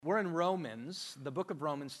in Romans, the book of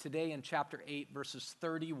Romans, today in chapter 8, verses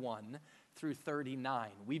 31 through 39.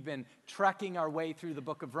 We've been trekking our way through the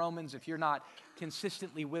book of Romans. If you're not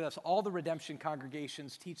consistently with us, all the redemption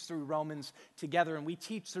congregations teach through Romans together, and we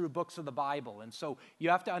teach through books of the Bible. And so you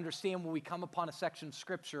have to understand when we come upon a section of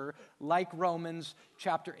Scripture like Romans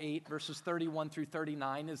chapter 8, verses 31 through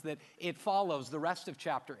 39, is that it follows the rest of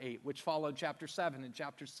chapter 8, which followed chapter 7 and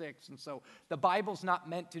chapter 6. And so the Bible's not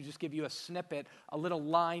meant to just give you a snippet, a little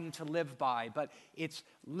line to live by, but it's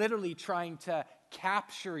literally trying to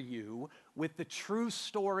capture you with the true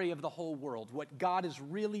story of the whole world, what God has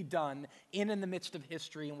really done in the midst of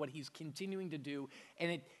history and what he's continuing to do.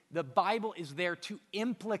 And the Bible is there to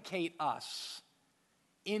implicate us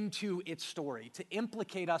into its story, to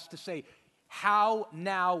implicate us to say, how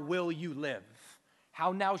now will you live?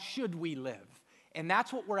 How now should we live? And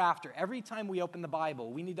that's what we're after. Every time we open the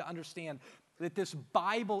Bible, we need to understand that this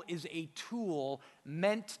Bible is a tool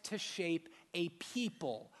meant to shape a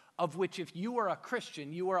people, of which if you are a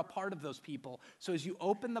Christian, you are a part of those people. So as you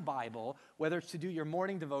open the Bible, whether it's to do your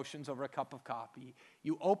morning devotions over a cup of coffee,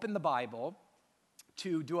 you open the Bible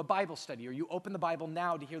to do a Bible study, or you open the Bible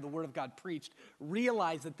now to hear the Word of God preached,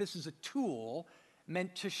 realize that this is a tool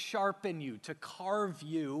meant to sharpen you, to carve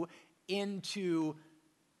you into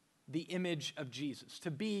the image of Jesus,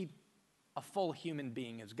 to be a full human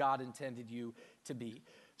being as God intended you to be.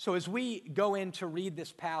 So as we go in to read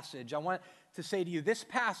this passage, I want to say to you, this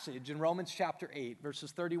passage in Romans chapter 8,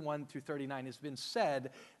 verses 31 through 39, has been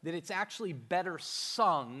said that it's actually better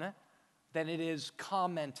sung than it is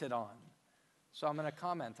commented on. So I'm going to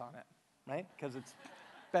comment on it, right? Because it's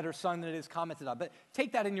better sung than it is commented on. But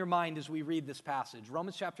take that in your mind as we read this passage.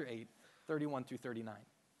 Romans chapter 8, 31 through 39.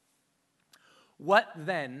 What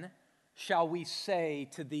then shall we say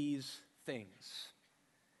to these things?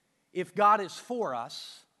 If God is for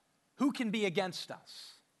us, who can be against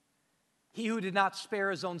us? He who did not spare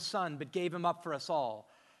his own son, but gave him up for us all,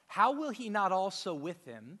 how will he not also with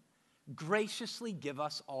him graciously give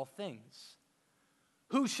us all things?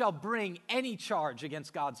 Who shall bring any charge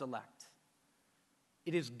against God's elect?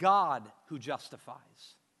 It is God who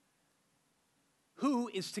justifies. Who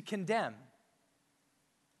is to condemn?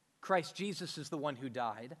 Christ Jesus is the one who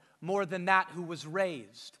died, more than that, who was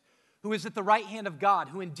raised, who is at the right hand of God,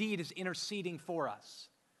 who indeed is interceding for us.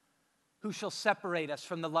 Who shall separate us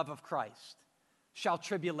from the love of Christ? Shall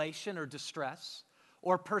tribulation or distress,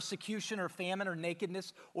 or persecution or famine or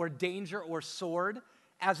nakedness or danger or sword?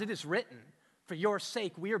 As it is written, for your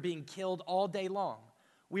sake we are being killed all day long.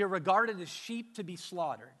 We are regarded as sheep to be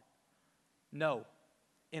slaughtered. No,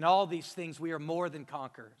 in all these things we are more than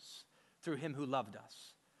conquerors through him who loved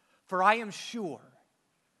us. For I am sure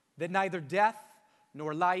that neither death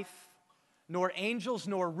nor life, nor angels,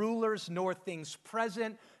 nor rulers, nor things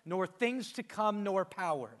present, nor things to come, nor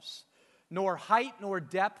powers, nor height, nor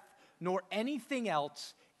depth, nor anything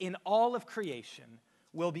else in all of creation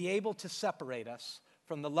will be able to separate us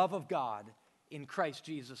from the love of God in Christ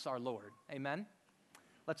Jesus our Lord. Amen?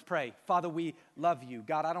 Let's pray. Father, we love you.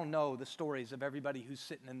 God, I don't know the stories of everybody who's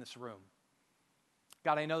sitting in this room.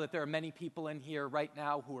 God, I know that there are many people in here right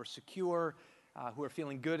now who are secure, who are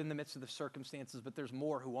feeling good in the midst of the circumstances, but there's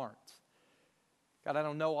more who aren't. God, I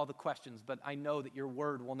don't know all the questions, but I know that your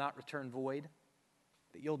word will not return void,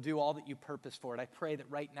 that you'll do all that you purpose for it. I pray that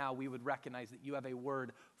right now we would recognize that you have a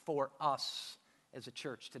word for us as a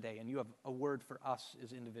church today, and you have a word for us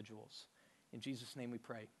as individuals. In Jesus' name we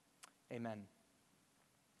pray. Amen.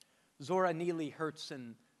 Zora Neale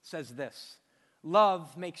Hurston says this: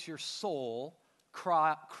 love makes your soul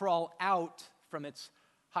crawl out from its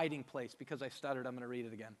hiding place. Because I stuttered, I'm going to read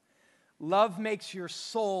it again. Love makes your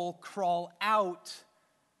soul crawl out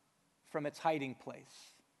from its hiding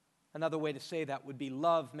place. Another way to say that would be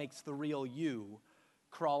love makes the real you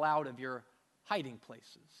crawl out of your hiding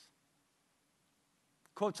places.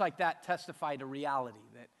 Quotes like that testify to reality,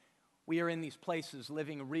 that we are in these places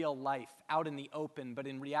living real life out in the open, but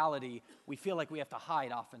in reality, we feel like we have to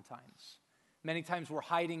hide oftentimes. Many times we're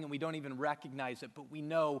hiding and we don't even recognize it, but we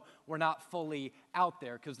know we're not fully out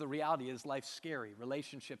there because the reality is life's scary.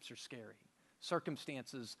 Relationships are scary.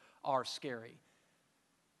 Circumstances are scary.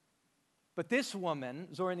 But this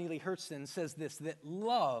woman, Zora Neale Hurston, says this, that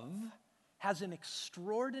love has an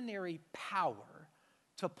extraordinary power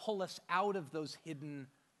to pull us out of those hidden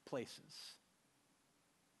places.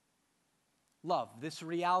 Love, this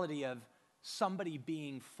reality of somebody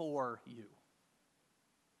being for you,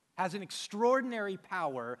 has an extraordinary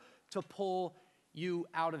power to pull you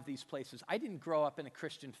out of these places. I didn't grow up in a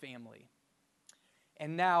Christian family.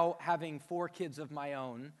 And now, having 4 kids of my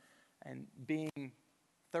own and being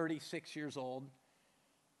 36 years old,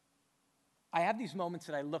 I have these moments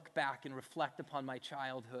that I look back and reflect upon my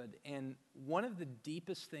childhood, and one of the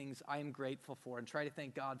deepest things I am grateful for and try to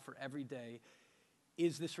thank God for every day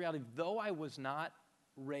is this reality. Though I was not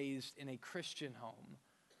raised in a Christian home,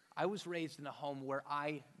 I was raised in a home where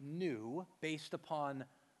I knew, based upon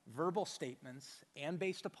verbal statements and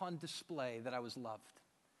based upon display, that I was loved.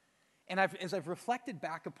 And as I've reflected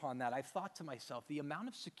back upon that, I've thought to myself, the amount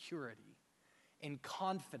of security and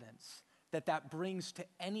confidence that brings to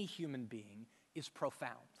any human being is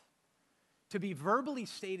profound. To be verbally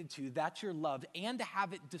stated to you that you're loved and to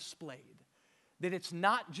have it displayed, that it's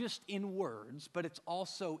not just in words, but it's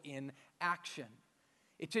also in action.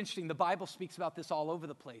 It's interesting, the Bible speaks about this all over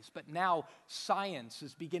the place, but now science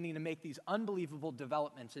is beginning to make these unbelievable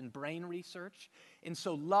developments in brain research, and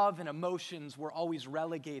so love and emotions were always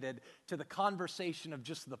relegated to the conversation of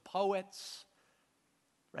just the poets,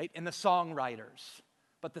 right, and the songwriters.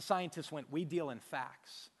 But the scientists went, we deal in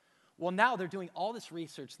facts. Well, now they're doing all this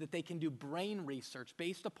research that they can do brain research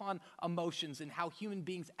based upon emotions and how human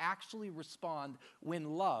beings actually respond when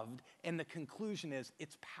loved, and the conclusion is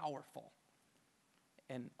it's powerful.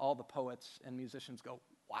 And all the poets and musicians go,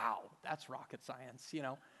 wow, that's rocket science, you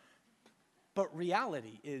know. But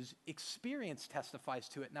reality is experience testifies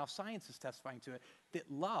to it. Now science is testifying to it,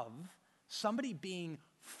 that love, somebody being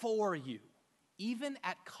for you, even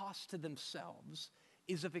at cost to themselves,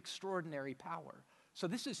 is of extraordinary power. So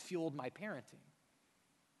this has fueled my parenting.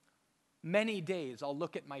 Many days I'll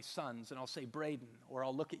look at my sons and I'll say, Braden, or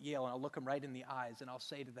I'll look at Yale and I'll look them right in the eyes and I'll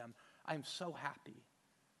say to them, I'm so happy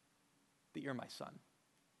that you're my son.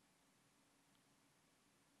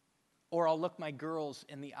 Or I'll look my girls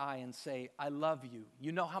in the eye and say, I love you.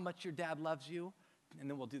 You know how much your dad loves you? And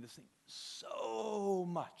then we'll do this thing, so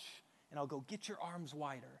much. And I'll go, get your arms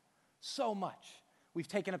wider, so much. We've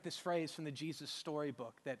taken up this phrase from the Jesus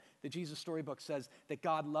Storybook, that the Jesus Storybook says that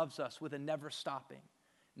God loves us with a never stopping,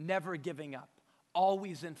 never giving up,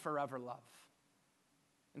 always and forever love.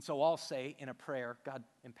 And so I'll say in a prayer, God,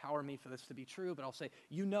 empower me for this to be true, but I'll say,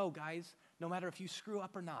 you know, guys, no matter if you screw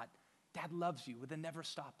up or not, Dad loves you with a never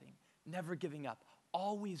stopping, never giving up,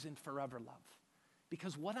 always and forever love.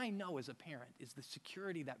 Because what I know as a parent is the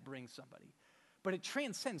security that brings somebody. But it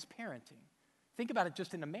transcends parenting. Think about it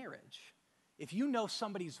just in a marriage. If you know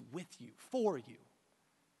somebody's with you, for you,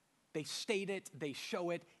 they state it, they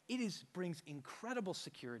show it, brings incredible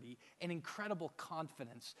security and incredible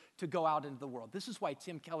confidence to go out into the world. This is why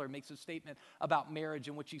Tim Keller makes a statement about marriage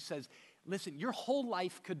in which he says, listen, your whole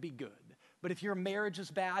life could be good, but if your marriage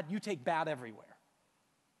is bad, you take bad everywhere.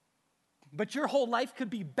 But your whole life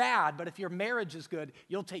could be bad, but if your marriage is good,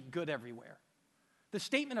 you'll take good everywhere. The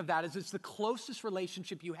statement of that is it's the closest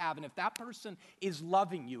relationship you have, and if that person is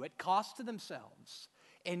loving you at cost to themselves,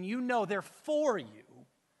 and you know they're for you,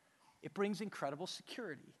 it brings incredible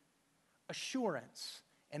security, assurance,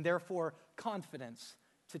 and therefore confidence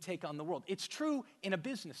to take on the world. It's true in a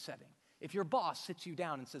business setting. If your boss sits you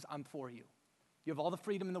down and says, I'm for you, you have all the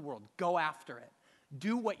freedom in the world, go after it.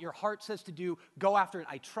 Do what your heart says to do. Go after it.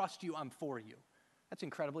 I trust you. I'm for you. That's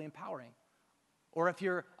incredibly empowering. Or if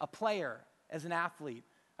you're a player, as an athlete,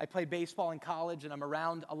 I played baseball in college and I'm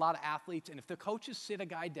around a lot of athletes, and if the coaches sit a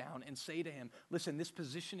guy down and say to him, listen, this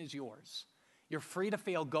position is yours. You're free to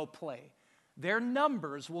fail. Go play. Their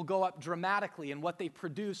numbers will go up dramatically in what they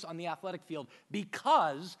produce on the athletic field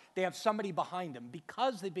because they have somebody behind them,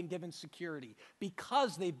 because they've been given security,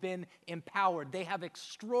 because they've been empowered. They have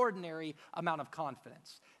extraordinary amount of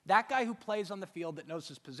confidence. That guy who plays on the field that knows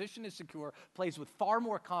his position is secure plays with far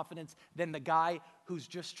more confidence than the guy who's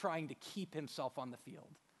just trying to keep himself on the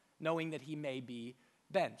field, knowing that he may be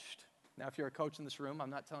benched. Now, if you're a coach in this room, I'm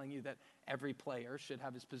not telling you that every player should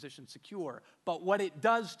have his position secure, but what it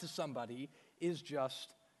does to somebody is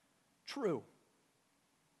just true.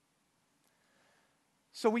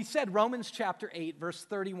 So we said Romans chapter 8, verse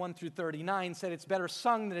 31 through 39 said it's better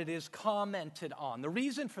sung than it is commented on. The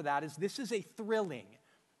reason for that is this is a thrilling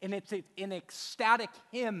and it's an ecstatic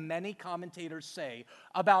hymn, many commentators say,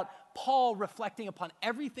 about Paul reflecting upon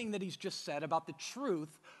everything that he's just said about the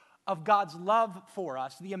truth of God's love for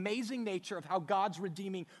us, the amazing nature of how God's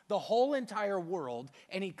redeeming the whole entire world.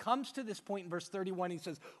 And he comes to this point in verse 31, he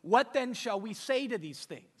says, what then shall we say to these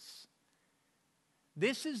things?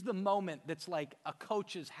 This is the moment that's like a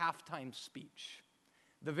coach's halftime speech,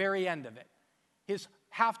 the very end of it. His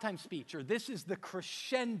halftime speech, or this is the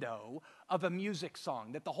crescendo of a music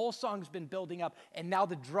song, that the whole song's been building up, and now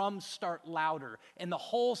the drums start louder, and the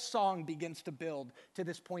whole song begins to build to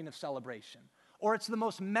this point of celebration. Or it's the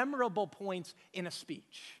most memorable points in a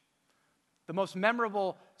speech. The most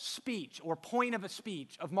memorable speech or point of a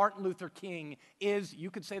speech of Martin Luther King is, you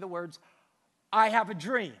could say the words, I have a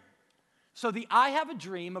dream. So the I have a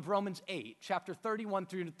dream of Romans 8, chapter 31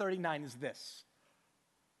 through 39 is this.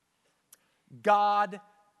 God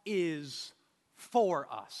is for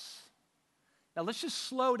us. Now let's just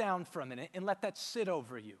slow down for a minute and let that sit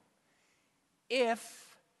over you.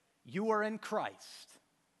 If you are in Christ,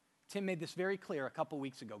 Tim made this very clear a couple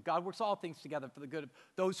weeks ago. God works all things together for the good of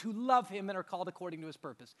those who love him and are called according to his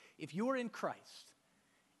purpose. If you are in Christ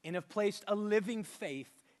and have placed a living faith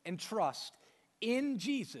and trust in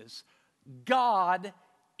Jesus, God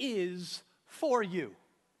is for you.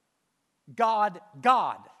 God,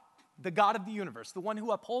 the God of the universe, the one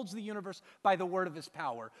who upholds the universe by the word of his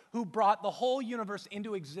power, who brought the whole universe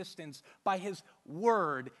into existence by his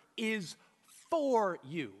word, is for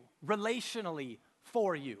you, relationally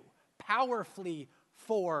for you, powerfully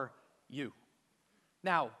for you.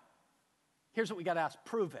 Now, here's what we got to ask.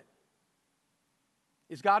 Prove it.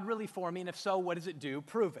 Is God really for me? And if so, what does it do?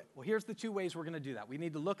 Prove it. Well, here's the two ways we're going to do that. We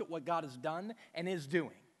need to look at what God has done and is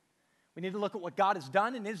doing. We need to look at what God has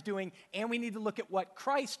done and is doing, and we need to look at what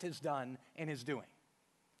Christ has done and is doing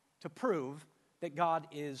to prove that God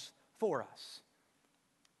is for us.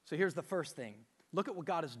 So here's the first thing. Look at what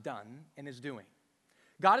God has done and is doing.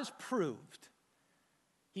 God has proved.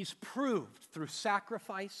 He's proved through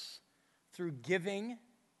sacrifice, through giving,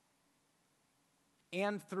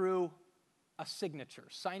 and through a signature,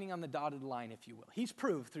 signing on the dotted line, if you will. He's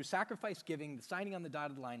proved through sacrifice, giving, the signing on the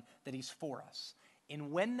dotted line that he's for us.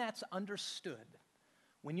 And when that's understood,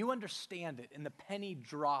 when you understand it and the penny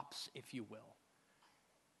drops, if you will,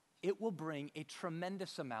 it will bring a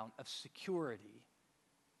tremendous amount of security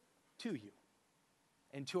to you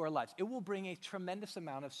and to our lives. It will bring a tremendous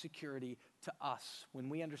amount of security to us when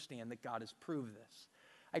we understand that God has proved this.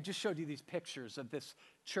 I just showed you these pictures of this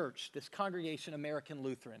church, this congregation, American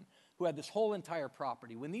Lutheran, who had this whole entire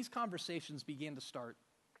property. When these conversations began to start,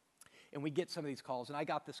 and we get some of these calls, and I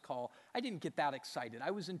got this call, I didn't get that excited.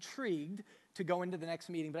 I was intrigued to go into the next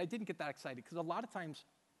meeting, but I didn't get that excited because a lot of times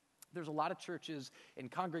there's a lot of churches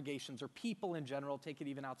and congregations or people in general, take it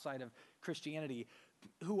even outside of Christianity,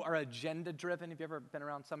 who are agenda-driven. Have you ever been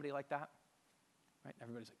around somebody like that? Right?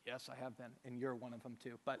 Everybody's like, yes, I have been, and you're one of them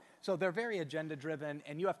too. But so they're very agenda-driven,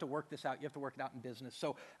 and you have to work this out. You have to work it out in business.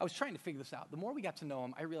 So I was trying to figure this out. The more we got to know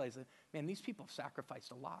them, I realized that, man, these people have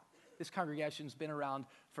sacrificed a lot. This congregation's been around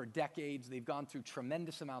for decades. They've gone through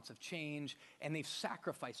tremendous amounts of change, and they've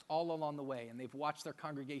sacrificed all along the way, and they've watched their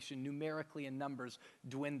congregation numerically in numbers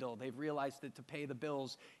dwindle. They've realized that to pay the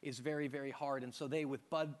bills is very, very hard, and so they, with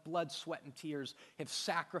blood, sweat, and tears, have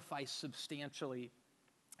sacrificed substantially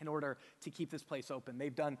in order to keep this place open.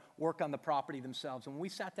 They've done work on the property themselves. And when we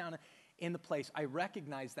sat down in the place, I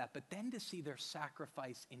recognized that. But then to see their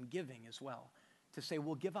sacrifice in giving as well, to say,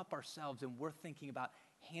 we'll give up ourselves and we're thinking about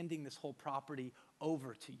handing this whole property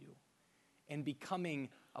over to you and becoming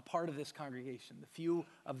a part of this congregation. The few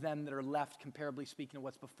of them that are left, comparably speaking to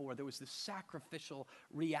what's before, there was this sacrificial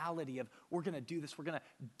reality of we're going to do this. We're going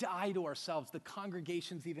to die to ourselves. The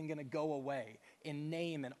congregation's even going to go away in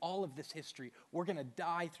name and all of this history. We're going to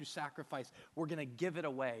die through sacrifice. We're going to give it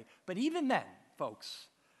away. But even then, folks,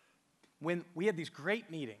 when we had these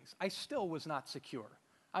great meetings, I still was not secure.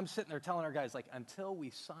 I'm sitting there telling our guys, like, until we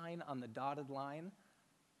sign on the dotted line,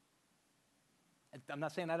 I'm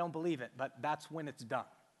not saying I don't believe it, but that's when it's done.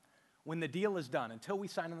 When the deal is done, until we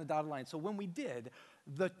sign on the dotted line. So when we did,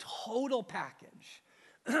 the total package,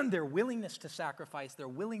 their willingness to sacrifice, their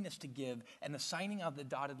willingness to give, and the signing of the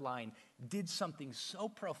dotted line did something so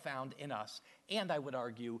profound in us, and I would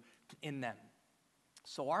argue, in them.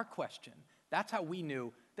 So our question, that's how we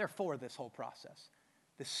knew they're for this whole process.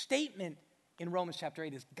 The statement in Romans chapter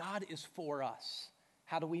 8 is God is for us.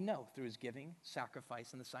 How do we know? Through his giving,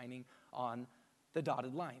 sacrifice, and the signing on the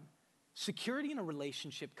dotted line. Security in a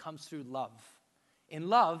relationship comes through love. And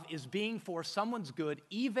love is being for someone's good,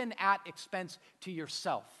 even at expense to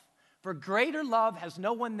yourself. For greater love has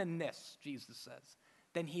no one than this, Jesus says,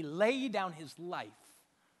 than he laid down his life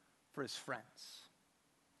for his friends.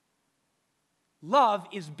 Love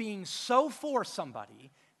is being so for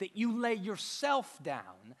somebody that you lay yourself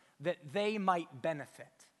down that they might benefit.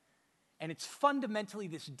 And it's fundamentally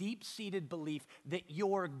this deep-seated belief that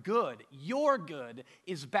your good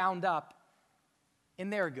is bound up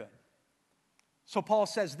in their good. So Paul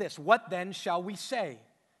says this, what then shall we say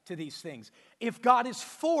to these things? If God is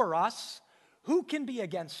for us, who can be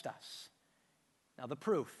against us? Now the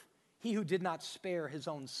proof, he who did not spare his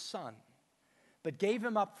own son, but gave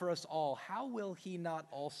him up for us all, how will he not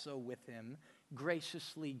also with him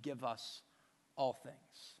graciously give us all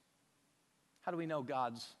things? How do we know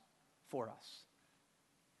God's for us?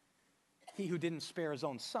 He who didn't spare his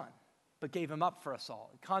own son. but gave him up for us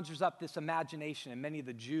all. It conjures up this imagination in many of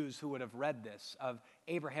the Jews who would have read this of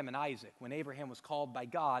Abraham and Isaac, when Abraham was called by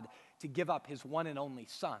God to give up his one and only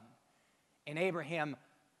son. And Abraham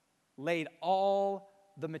laid all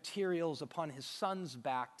the materials upon his son's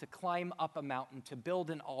back to climb up a mountain, to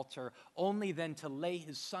build an altar, only then to lay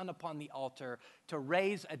his son upon the altar, to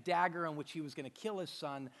raise a dagger in which he was going to kill his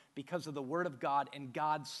son because of the word of God. And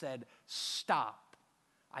God said, "Stop.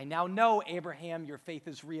 I now know, Abraham, your faith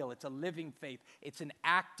is real. It's a living faith. It's an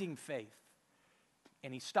acting faith."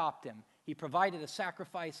 And he stopped him. He provided a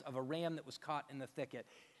sacrifice of a ram that was caught in the thicket.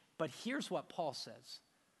 But here's what Paul says.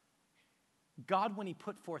 God, when he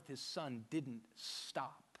put forth his son, didn't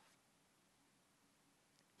stop.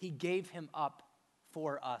 He gave him up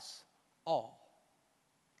for us all.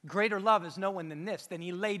 Greater love is no one than this, than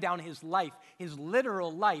he laid down his life, his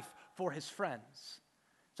literal life, for his friends.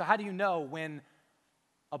 So how do you know when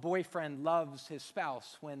a boyfriend loves his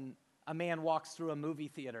spouse, when a man walks through a movie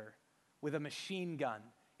theater with a machine gun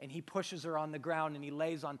and he pushes her on the ground and he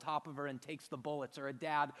lays on top of her and takes the bullets, or a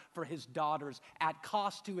dad for his daughters, at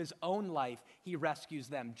cost to his own life, he rescues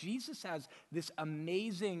them? Jesus has this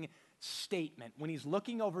amazing statement when he's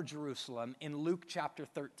looking over Jerusalem in Luke chapter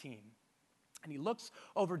 13. And he looks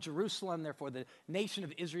over Jerusalem, therefore the nation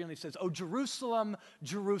of Israel, and he says, "Oh, Jerusalem,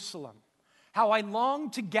 Jerusalem, how I long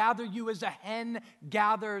to gather you as a hen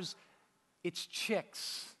gathers its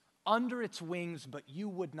chicks under its wings, but you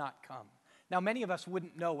would not come." Now, many of us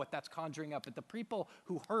wouldn't know what that's conjuring up, but the people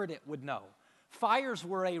who heard it would know. Fires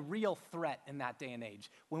were a real threat in that day and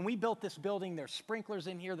age. When we built this building, there's sprinklers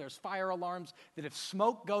in here, there's fire alarms, that if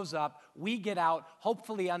smoke goes up, we get out,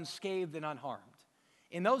 hopefully unscathed and unharmed.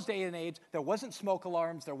 In those day and age, there wasn't smoke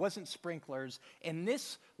alarms, there wasn't sprinklers, and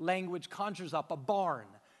this language conjures up a barn.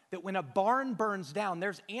 That when a barn burns down,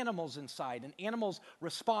 there's animals inside, and animals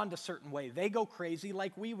respond a certain way. They go crazy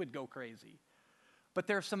like we would go crazy. But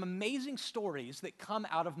there are some amazing stories that come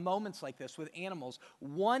out of moments like this with animals.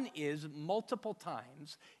 One is, multiple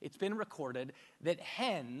times, it's been recorded, that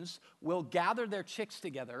hens will gather their chicks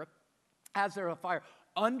together as they're on fire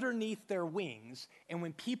underneath their wings, and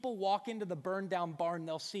when people walk into the burned down barn,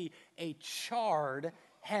 they'll see a charred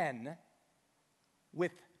hen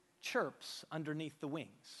with chirps underneath the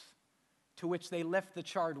wings, to which they lift the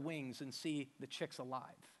charred wings and see the chicks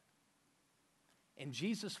alive. And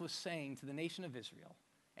Jesus was saying to the nation of Israel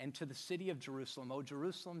and to the city of Jerusalem, "Oh,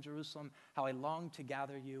 Jerusalem, Jerusalem, how I long to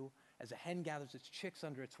gather you as a hen gathers its chicks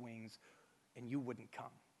under its wings, and you wouldn't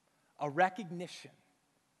come." A recognition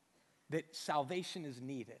that salvation is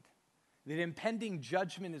needed, that impending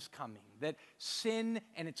judgment is coming, that sin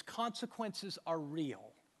and its consequences are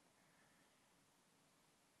real.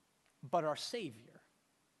 But our Savior,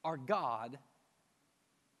 our God,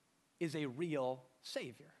 is a real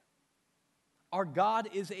Savior. Our God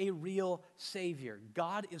is a real Savior.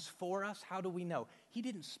 God is for us. How do we know? He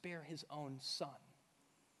didn't spare his own son.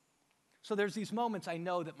 So there's these moments I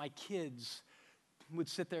know that my kids would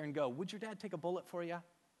sit there and go, "Would your dad take a bullet for you?" And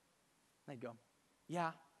I'd go,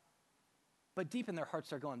 "Yeah." But deep in their hearts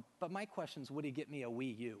they're going, "But my question is, would he get me a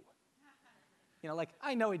Wii U?" You know, like,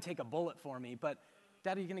 I know he'd take a bullet for me, but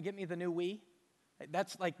Dad, are you going to get me the new Wii?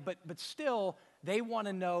 That's like, but still, they want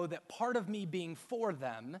to know that part of me being for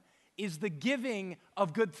them is the giving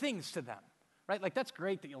of good things to them, right? Like, that's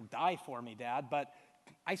great that you'll die for me, Dad, but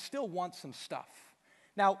I still want some stuff.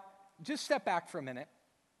 Now, just step back for a minute,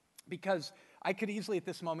 because I could easily at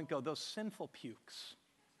this moment go, "Those sinful pukes."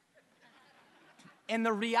 And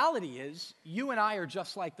the reality is, you and I are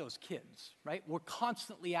just like those kids, right? We're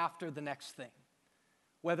constantly after the next thing.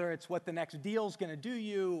 Whether it's what the next deal's going to do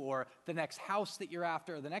you, or the next house that you're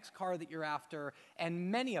after, or the next car that you're after.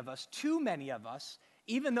 And many of us, too many of us,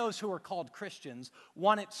 even those who are called Christians,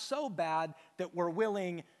 want it so bad that we're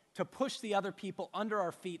willing to push the other people under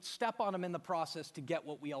our feet, step on them in the process to get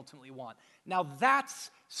what we ultimately want. Now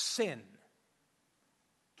that's sin.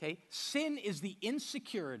 Okay? Sin is the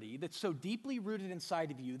insecurity that's so deeply rooted inside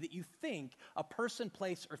of you that you think a person,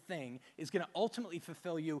 place, or thing is going to ultimately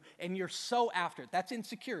fulfill you, and you're so after it. That's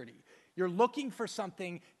insecurity. You're looking for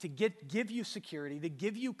something to give you security, to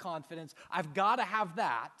give you confidence. I've got to have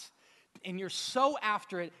that. And you're so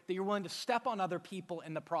after it that you're willing to step on other people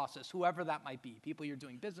in the process, whoever that might be, people you're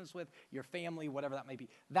doing business with, your family, whatever that might be.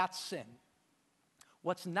 That's sin.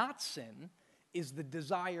 What's not sin is the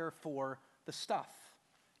desire for the stuff.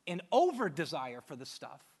 An over-desire for the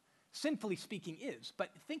stuff, sinfully speaking, is. But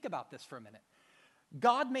think about this for a minute.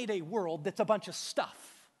 God made a world that's a bunch of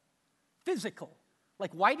stuff, physical.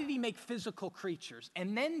 Like, why did he make physical creatures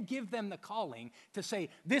and then give them the calling to say,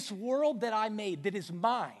 "This world that I made that is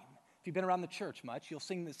mine"? If you've been around the church much, you'll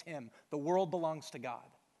sing this hymn, "The world belongs to God."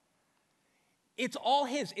 It's all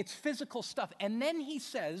his. It's physical stuff. And then he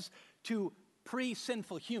says to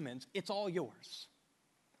pre-sinful humans, it's all yours.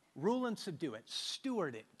 Rule and subdue it.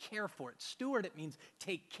 Steward it. Care for it. Steward it means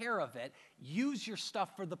take care of it. Use your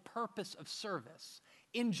stuff for the purpose of service.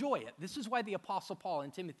 Enjoy it. This is why the Apostle Paul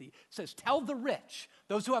in Timothy says, tell the rich,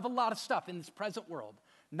 those who have a lot of stuff in this present world,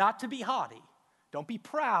 not to be haughty. Don't be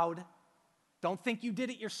proud. Don't think you did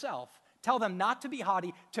it yourself. Tell them not to be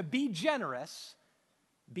haughty, to be generous.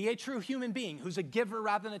 Be a true human being who's a giver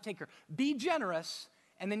rather than a taker. Be generous.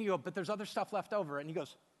 And then you go, but there's other stuff left over. And he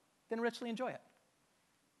goes, then richly enjoy it.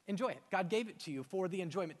 Enjoy it. God gave it to you for the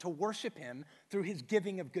enjoyment, to worship him through his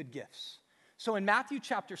giving of good gifts. So in Matthew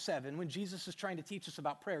chapter 7, when Jesus is trying to teach us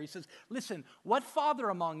about prayer, he says, listen, what father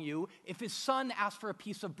among you, if his son asks for a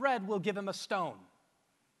piece of bread, will give him a stone?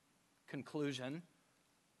 Conclusion,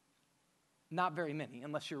 not very many,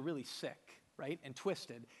 unless you're really sick, right, and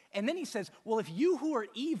twisted. And then he says, well, if you who are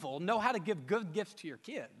evil know how to give good gifts to your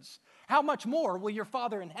kids, how much more will your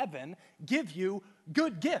Father in heaven give you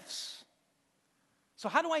good gifts? So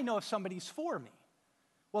how do I know if somebody's for me?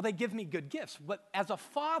 Well, they give me good gifts. But as a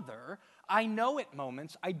father, I know at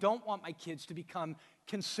moments I don't want my kids to become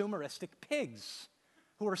consumeristic pigs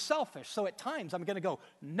who are selfish. So at times I'm going to go,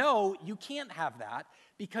 no, you can't have that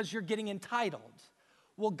because you're getting entitled.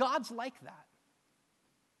 Well, God's like that.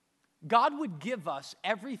 God would give us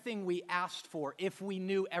everything we asked for if we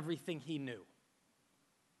knew everything he knew.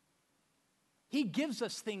 He gives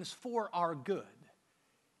us things for our good.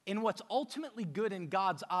 And what's ultimately good in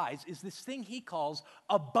God's eyes is this thing he calls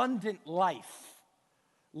abundant life.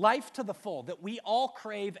 Life to the full, that we all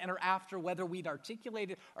crave and are after, whether we'd articulate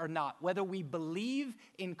it or not, whether we believe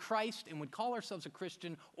in Christ and would call ourselves a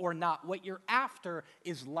Christian or not. What you're after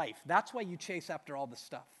is life. That's why you chase after all the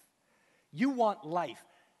stuff. You want life.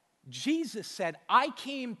 Jesus said, I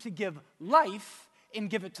came to give life and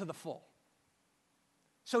give it to the full.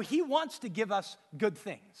 So he wants to give us good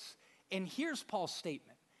things. And here's Paul's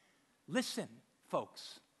statement. Listen,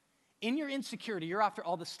 folks, in your insecurity, you're after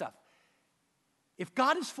all this stuff. If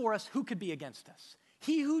God is for us, who could be against us?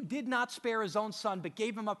 He who did not spare his own son, but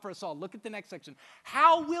gave him up for us all. Look at the next section.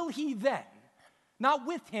 How will he then, not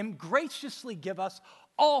with him, graciously give us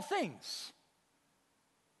all things?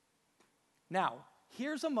 Now,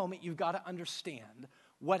 here's a moment you've got to understand.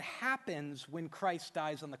 What happens when Christ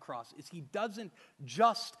dies on the cross is he doesn't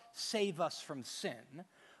just save us from sin,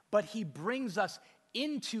 but he brings us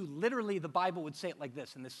into, literally the Bible would say it like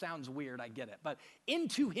this, and this sounds weird, I get it, but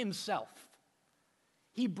into himself.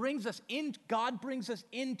 He brings us in, God brings us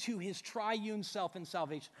into his triune self in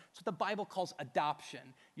salvation. That's what the Bible calls adoption.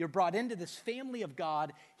 You're brought into this family of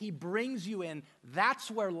God. He brings you in.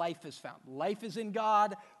 That's where life is found. Life is in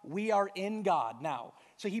God. We are in God now.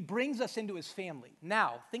 So he brings us into his family.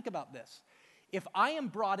 Now, think about this. If I am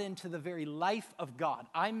brought into the very life of God,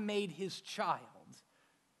 I'm made his child,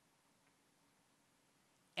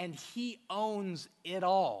 and he owns it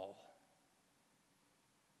all.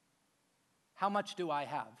 How much do I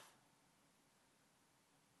have?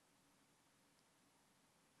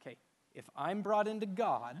 Okay, if I'm brought into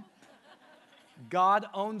God, God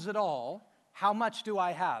owns it all. How much do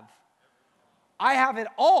I have? I have it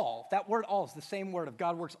all. That word all is the same word of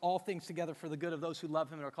God works all things together for the good of those who love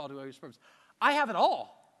him and are called to his purpose. I have it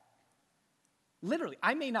all. Literally,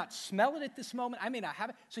 I may not smell it at this moment. I may not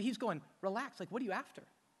have it. So he's going, relax. Like, what are you after?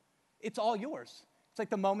 It's all yours. It's like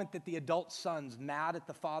the moment that the adult son's mad at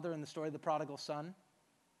the father in the story of the prodigal son.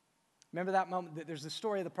 Remember that moment? There's the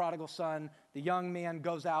story of the prodigal son. The young man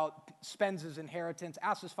goes out, spends his inheritance,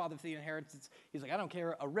 asks his father for the inheritance. He's like, I don't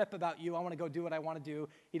care a rip about you. I want to go do what I want to do.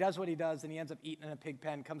 He does what he does, and he ends up eating in a pig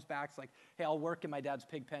pen, comes back. It's like, hey, I'll work in my dad's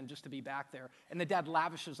pig pen just to be back there. And the dad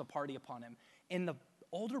lavishes a party upon him. And the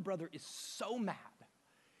older brother is so mad.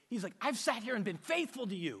 He's like, I've sat here and been faithful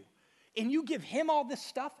to you. And you give him all this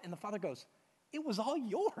stuff? And the father goes, it was all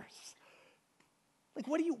yours. Like,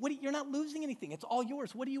 you're not losing anything. It's all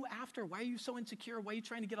yours. What are you after? Why are you so insecure? Why are you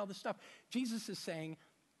trying to get all this stuff? Jesus is saying,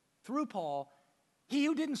 through Paul, he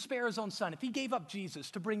who didn't spare his own son, if he gave up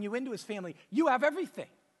Jesus to bring you into his family, you have everything.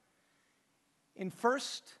 In 1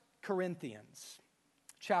 Corinthians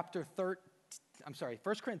chapter 3,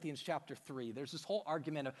 there's this whole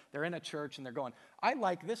argument of they're in a church and they're going, I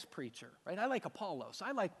like this preacher, right? I like Apollos.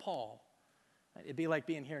 I like Paul. It'd be like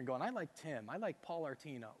being here and going, I like Tim. I like Paul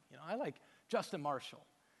Artino. I like Justin Marshall.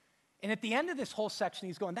 And at the end of this whole section,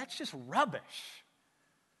 he's going, that's just rubbish.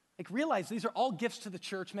 Like, realize these are all gifts to the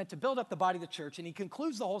church meant to build up the body of the church. And he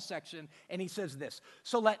concludes the whole section and he says this,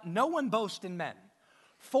 so let no one boast in men,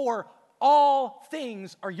 for all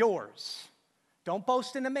things are yours. Don't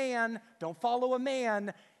boast in a man. Don't follow a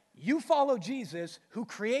man. You follow Jesus, who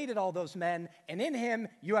created all those men, and in him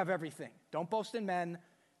you have everything. Don't boast in men,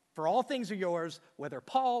 for all things are yours, whether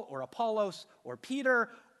Paul or Apollos or Peter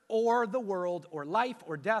or the world or life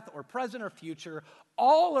or death or present or future,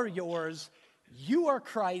 all are yours. You are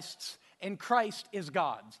Christ's, and Christ is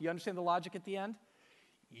God's. You understand the logic at the end?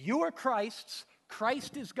 You are Christ's,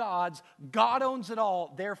 Christ is God's, God owns it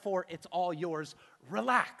all, therefore it's all yours.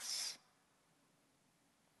 Relax.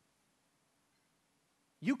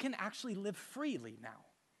 You can actually live freely now.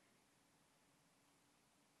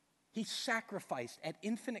 He sacrificed at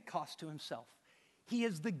infinite cost to himself. He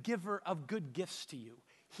is the giver of good gifts to you.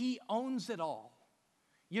 He owns it all.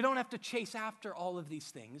 You don't have to chase after all of these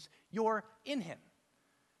things. You're in him.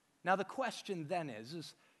 Now the question then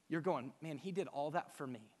is you're going, man, he did all that for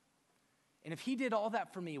me. And if he did all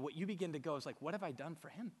that for me, what you begin to go is like, what have I done for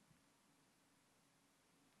him?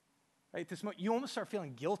 Right? This moment, you almost start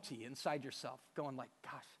feeling guilty inside yourself, going like,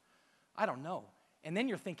 gosh, I don't know. And then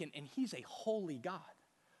you're thinking, and he's a holy God,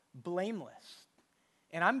 blameless.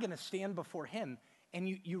 And I'm going to stand before him. And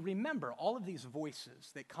you remember all of these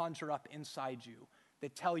voices that conjure up inside you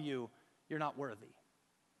that tell you you're not worthy.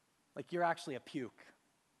 Like you're actually a puke.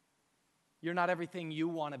 You're not everything you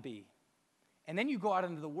want to be. And then you go out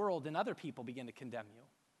into the world and other people begin to condemn you.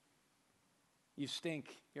 You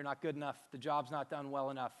stink. You're not good enough. The job's not done well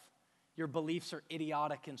enough. Your beliefs are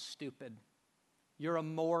idiotic and stupid. You're a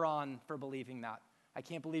moron for believing that. I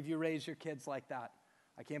can't believe you raised your kids like that.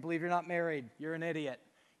 I can't believe you're not married. You're an idiot.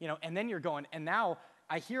 And then you're going, and now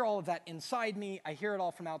I hear all of that inside me. I hear it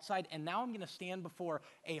all from outside. And now I'm going to stand before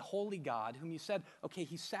a holy God whom you said, okay,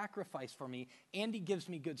 he sacrificed for me and he gives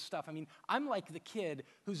me good stuff. I mean, I'm like the kid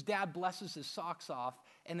whose dad blesses his socks off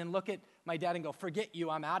and then look at my dad and go, forget you,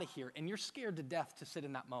 I'm out of here. And you're scared to death to sit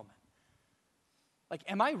in that moment. Like,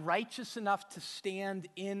 am I righteous enough to stand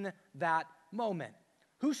in that moment?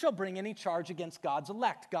 Who shall bring any charge against God's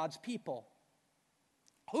elect, God's people?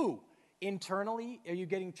 Who? Internally, are you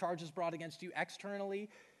getting charges brought against you? Externally,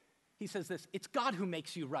 he says this, it's God who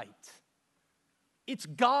makes you right. It's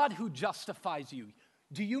God who justifies you.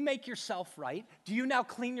 Do you make yourself right? Do you now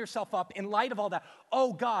clean yourself up in light of all that?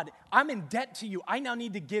 Oh God, I'm in debt to you. I now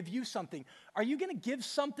need to give you something. Are you going to give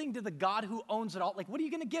something to the God who owns it all? Like, what are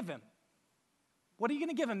you going to give him? What are you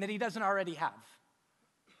going to give him that he doesn't already have?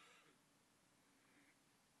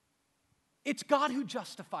 It's God who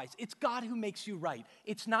justifies. It's God who makes you right.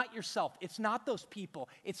 It's not yourself. It's not those people.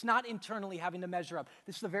 It's not internally having to measure up.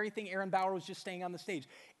 This is the very thing Aaron Bauer was just saying on the stage.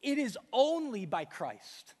 It is only by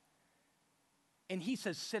Christ. And he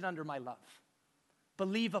says, sit under my love.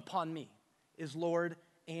 Believe upon me is Lord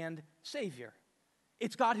and Savior.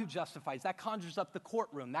 It's God who justifies. That conjures up the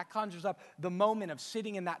courtroom. That conjures up the moment of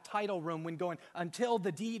sitting in that title room when going, until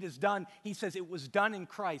the deed is done, he says it was done in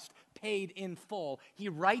Christ, paid in full. He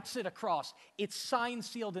writes it across. It's signed,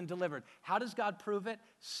 sealed, and delivered. How does God prove it?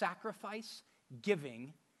 Sacrifice,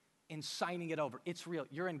 giving, and signing it over. It's real.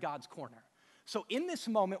 You're in God's corner. So in this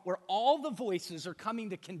moment where all the voices are coming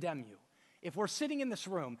to condemn you, if we're sitting in this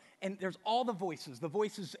room and there's all the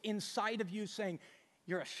voices inside of you saying,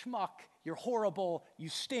 you're a schmuck, you're horrible, you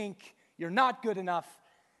stink, you're not good enough,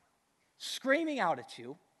 screaming out at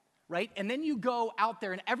you, right? And then you go out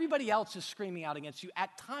there and everybody else is screaming out against you,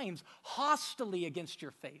 at times hostilely against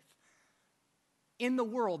your faith. In the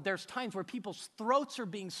world, there's times where people's throats are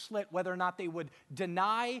being slit whether or not they would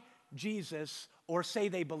deny Jesus or say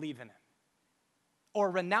they believe in him, or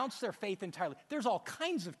renounce their faith entirely. There's all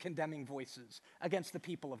kinds of condemning voices against the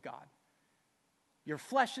people of God. Your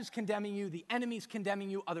flesh is condemning you, the enemy's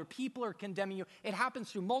condemning you, other people are condemning you. It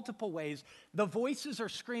happens through multiple ways. The voices are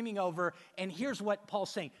screaming over, and here's what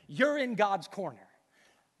Paul's saying. You're in God's corner.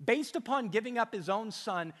 Based upon giving up his own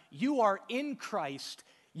son, you are in Christ.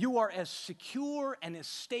 You are as secure and as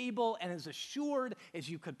stable and as assured as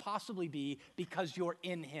you could possibly be because you're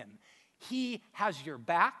in him. He has your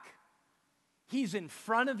back. He's in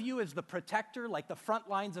front of you as the protector, like the front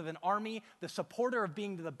lines of an army, the supporter of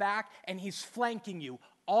being to the back, and he's flanking you.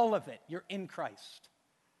 All of it, you're in Christ.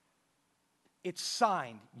 It's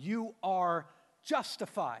signed. You are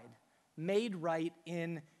justified, made right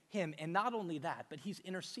in him. And not only that, but he's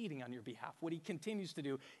interceding on your behalf. What he continues to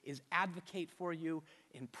do is advocate for you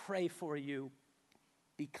and pray for you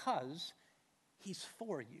because he's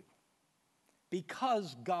for you.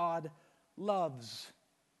 Because God loves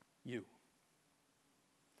you.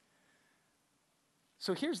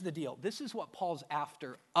 So here's the deal. This is what Paul's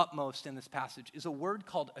after utmost in this passage, is a word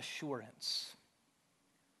called assurance.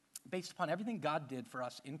 Based upon everything God did for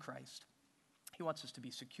us in Christ, he wants us to be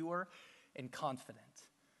secure and confident,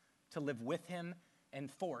 to live with him and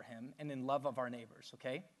for him and in love of our neighbors,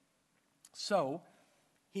 okay? So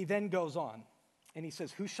He then goes on and he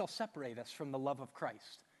says, who shall separate us from the love of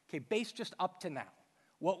Christ? Okay, based just up to now,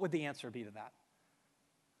 what would the answer be to that?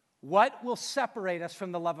 What will separate us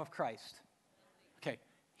from the love of Christ? Okay,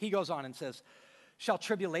 he goes on and says, shall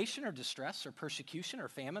tribulation or distress or persecution or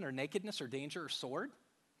famine or nakedness or danger or sword?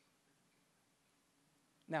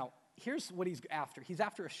 Now, here's what he's after. He's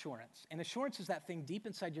after assurance. And assurance is that thing deep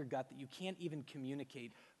inside your gut that you can't even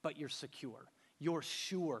communicate, but you're secure. You're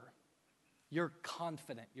sure. You're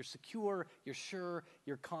confident. You're secure. You're sure.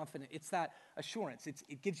 You're confident. It's that assurance.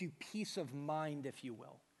 It gives you peace of mind, if you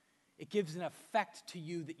will. It gives an effect to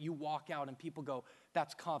you that you walk out and people go,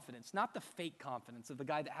 that's confidence. Not the fake confidence of the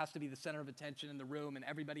guy that has to be the center of attention in the room and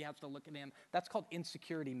everybody has to look at him. That's called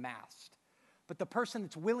insecurity masked. But the person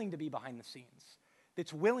that's willing to be behind the scenes,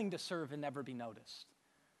 that's willing to serve and never be noticed,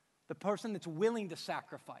 the person that's willing to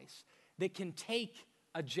sacrifice, that can take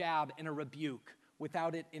a jab and a rebuke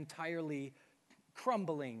without it entirely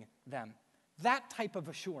crumbling them. That type of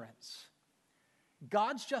assurance.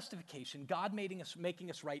 God's justification, God making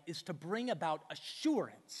us right, is to bring about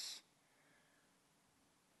assurance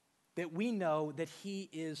that we know that he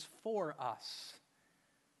is for us.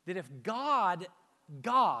 That if God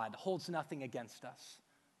holds nothing against us,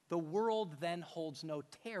 the world then holds no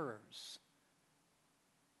terrors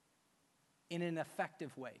in an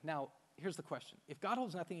effective way. Now, here's the question. If God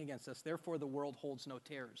holds nothing against us, therefore the world holds no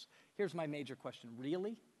terrors. Here's my major question.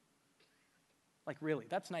 Really? Like, really?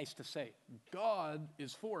 That's nice to say. God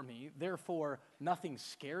is for me, therefore nothing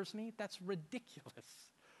scares me? That's ridiculous.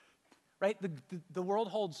 Right? The world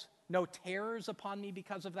holds no terrors upon me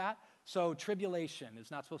because of that. So tribulation is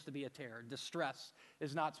not supposed to be a terror. Distress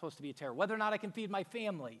is not supposed to be a terror. Whether or not I can feed my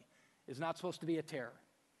family is not supposed to be a terror.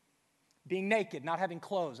 Being naked, not having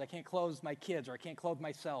clothes, I can't clothe my kids or I can't clothe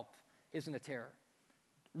myself, isn't a terror.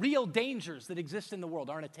 Real dangers that exist in the world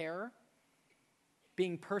aren't a terror.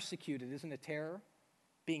 Being persecuted isn't a terror.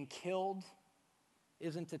 Being killed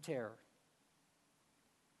isn't a terror.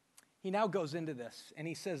 He now goes into this, and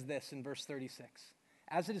he says this in verse 36.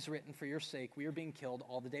 As it is written, for your sake we are being killed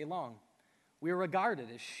all the day long. We are regarded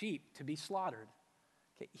as sheep to be slaughtered.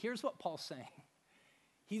 Okay, here's what Paul's saying.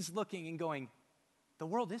 He's looking and going, the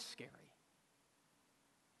world is scary.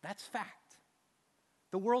 That's fact.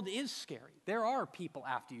 The world is scary. There are people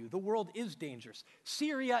after you. The world is dangerous.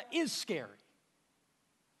 Syria is scary.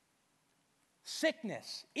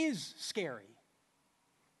 Sickness is scary.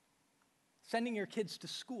 Sending your kids to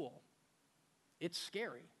school, it's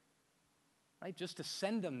scary. Right? Just to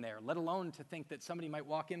send them there, let alone to think that somebody might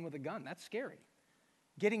walk in with a gun, that's scary.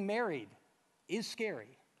 Getting married is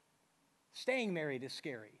scary. Staying married is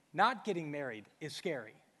scary. Not getting married is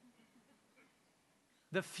scary.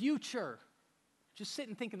 The future, just sit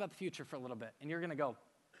and think about the future for a little bit, and you're going to go,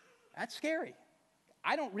 that's scary.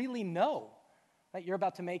 I don't really know that you're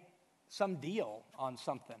about to make some deal on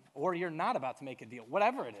something, or you're not about to make a deal,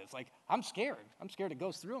 whatever it is. Like, I'm scared. I'm scared it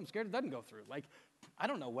goes through. I'm scared it doesn't go through. Like, I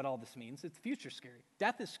don't know what all this means. It's the future scary.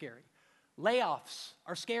 Death is scary. Layoffs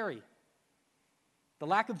are scary. The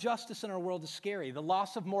lack of justice in our world is scary. The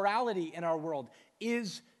loss of morality in our world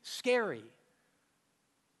is scary.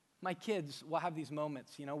 My kids will have these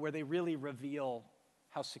moments, where they really reveal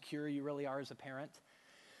how secure you really are as a parent.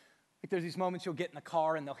 Like, there's these moments you'll get in the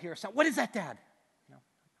car and they'll hear a sound. What is that, Dad?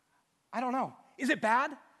 I don't know. Is it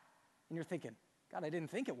bad? And you're thinking, God, I didn't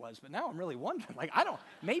think it was, but now I'm really wondering. Like,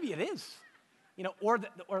 maybe it is. Or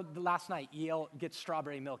the last night, Yale gets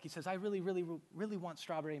strawberry milk. He says, I really, really, really want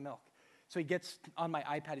strawberry milk. So he gets on my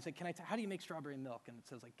iPad. He's like, how do you make strawberry milk? And it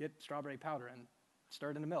says, like, get strawberry powder and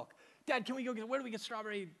stir it in the milk. Dad, where do we get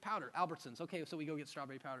strawberry powder? Albertsons. Okay, so we go get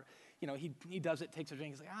strawberry powder. He does it, takes a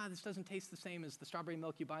drink. He's like, this doesn't taste the same as the strawberry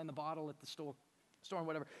milk you buy in the bottle at the store or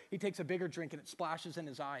whatever. He takes a bigger drink and it splashes in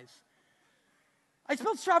his eyes. I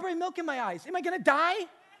spilled strawberry milk in my eyes. Am I going to die?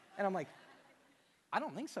 And I'm like, I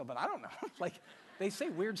don't think so, but I don't know. Like, they say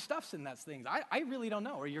weird stuffs in that things. I really don't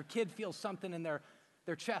know. Or your kid feels something in their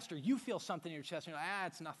chest, or you feel something in your chest, and you're like,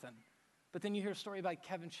 it's nothing. But then you hear a story about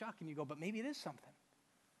Kevin Shuck, and you go, but maybe it is something.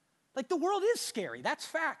 Like, the world is scary. That's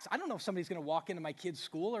facts. I don't know if somebody's going to walk into my kid's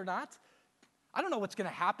school or not. I don't know what's going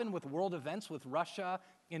to happen with world events, with Russia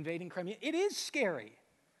invading Crimea. It is scary.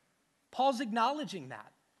 Paul's acknowledging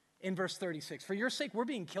that. In verse 36, for your sake, we're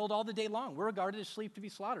being killed all the day long. We're regarded as sheep to be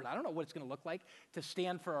slaughtered. I don't know what it's going to look like to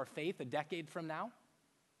stand for our faith a decade from now.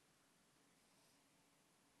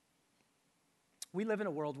 We live in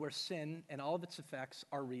a world where sin and all of its effects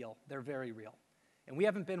are real. They're very real. And we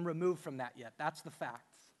haven't been removed from that yet. That's the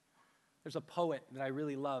facts. There's a poet that I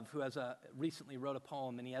really love who recently wrote a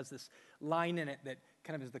poem, and he has this line in it that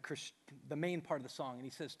kind of is the main part of the song. And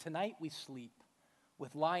he says, tonight we sleep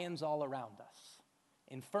with lions all around us,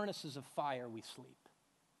 In furnaces of fire we sleep.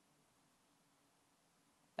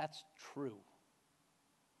 That's true.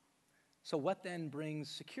 So what then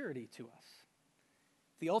brings security to us?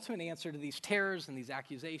 The ultimate answer to these terrors and these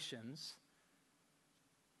accusations,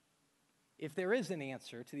 if there is an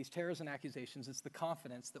answer to these terrors and accusations, it's the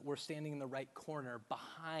confidence that we're standing in the right corner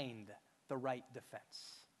behind the right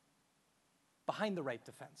defense. Behind the right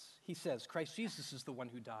defense. He says, Christ Jesus is the one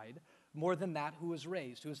who died. More than that, who was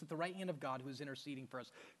raised, who is at the right hand of God, who is interceding for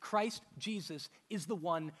us. Christ Jesus is the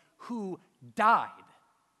one who died.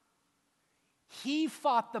 He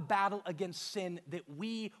fought the battle against sin that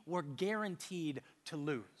we were guaranteed to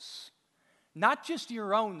lose. Not just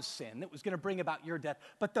your own sin that was going to bring about your death,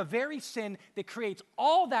 but the very sin that creates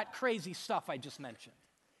all that crazy stuff I just mentioned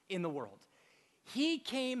in the world. He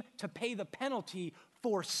came to pay the penalty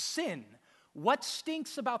for sin. What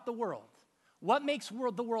stinks about the world? What makes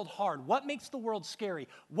the world hard? What makes the world scary?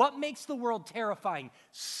 What makes the world terrifying?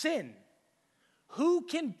 Sin. Who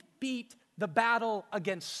can beat the battle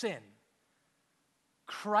against sin?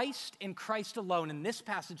 Christ and Christ alone. And this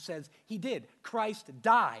passage says he did. Christ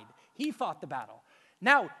died. He fought the battle.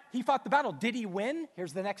 Now, he fought the battle. Did he win?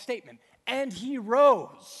 Here's the next statement. And he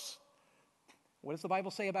rose. What does the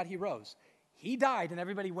Bible say about he rose? He died and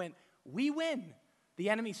everybody went, we win. The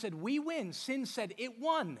enemy said, we win. Sin said, it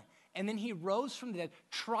won. And then he rose from the dead,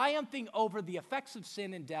 triumphing over the effects of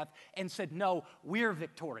sin and death, and said, no, we're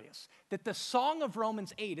victorious. That the song of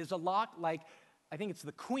Romans 8 is a lot like, I think it's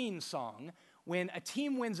the Queen song, when a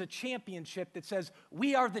team wins a championship that says,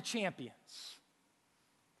 we are the champions.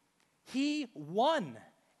 He won,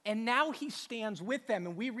 and now he stands with them,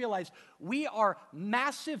 and we realize we are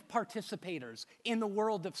massive participators in the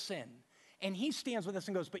world of sin. And he stands with us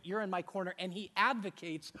and goes, but you're in my corner, and he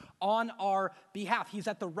advocates on our behalf. He's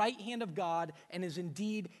at the right hand of God and is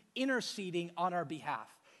indeed interceding on our behalf.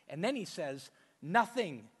 And then he says,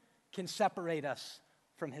 nothing can separate us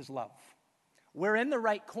from his love. We're in the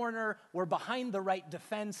right corner, we're behind the right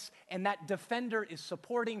defense, and that defender is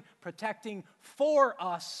supporting, protecting for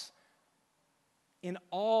us in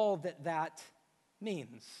all that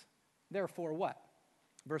means. Therefore, what?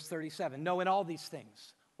 Verse 37, no, in all these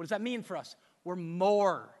things. What does that mean for us? We're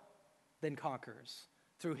more than conquerors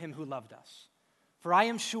through him who loved us. For I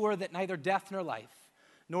am sure that neither death nor life,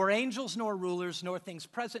 nor angels nor rulers, nor things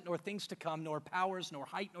present, nor things to come, nor powers, nor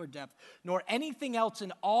height, nor depth, nor anything else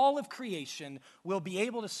in all of creation will be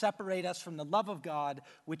able to separate us from the love of God,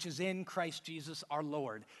 which is in Christ Jesus our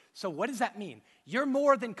Lord. So what does that mean? You're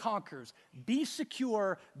more than conquerors. Be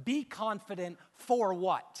secure, be confident for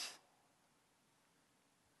what?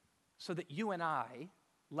 So that you and I,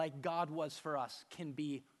 like God was for us, can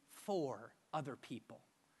be for other people.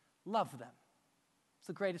 Love them. It's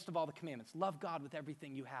the greatest of all the commandments. Love God with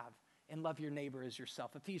everything you have and love your neighbor as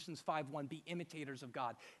yourself. Ephesians 5:1, be imitators of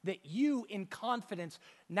God. That you, in confidence,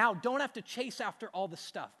 now don't have to chase after all the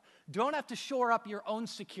stuff. Don't have to shore up your own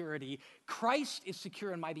security. Christ is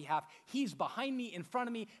secure on my behalf. He's behind me, in front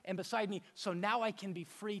of me, and beside me. So now I can be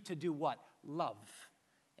free to do what? Love.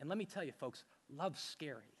 And let me tell you, folks, love's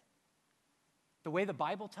scary. The way the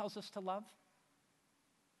Bible tells us to love,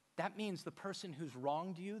 that means the person who's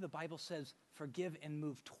wronged you, the Bible says, forgive and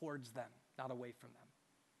move towards them, not away from them.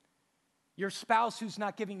 Your spouse who's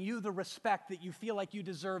not giving you the respect that you feel like you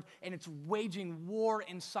deserve, and it's waging war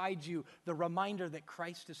inside you, the reminder that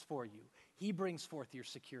Christ is for you. He brings forth your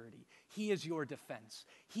security. He is your defense.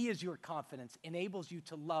 He is your confidence, enables you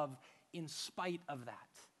to love in spite of that.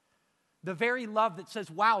 The very love that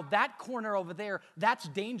says, wow, that corner over there, that's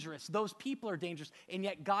dangerous. Those people are dangerous. And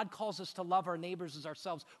yet God calls us to love our neighbors as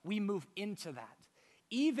ourselves. We move into that.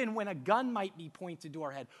 Even when a gun might be pointed to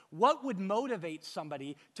our head. What would motivate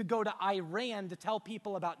somebody to go to Iran to tell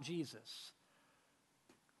people about Jesus?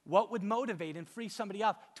 What would motivate and free somebody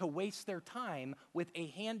up to waste their time with a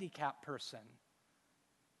handicapped person?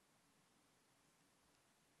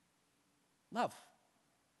 Love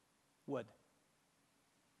would.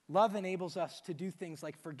 Love enables us to do things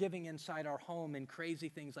like forgiving inside our home and crazy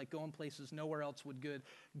things like going places nowhere else would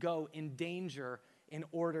go in danger in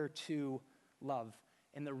order to love.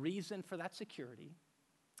 And the reason for that security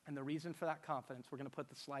and the reason for that confidence, we're going to put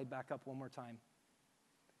the slide back up one more time,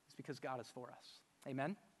 is because God is for us.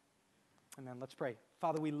 Amen? Amen. Let's pray.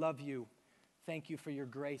 Father, we love you. Thank you for your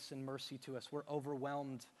grace and mercy to us. We're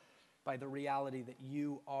overwhelmed by the reality that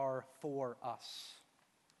you are for us.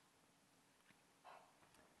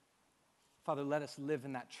 Father, let us live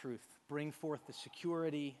in that truth. Bring forth the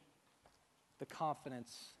security, the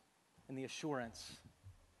confidence, and the assurance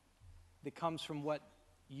that comes from what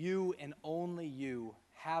you and only you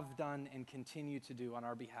have done and continue to do on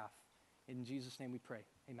our behalf. In Jesus' name we pray.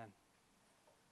 Amen.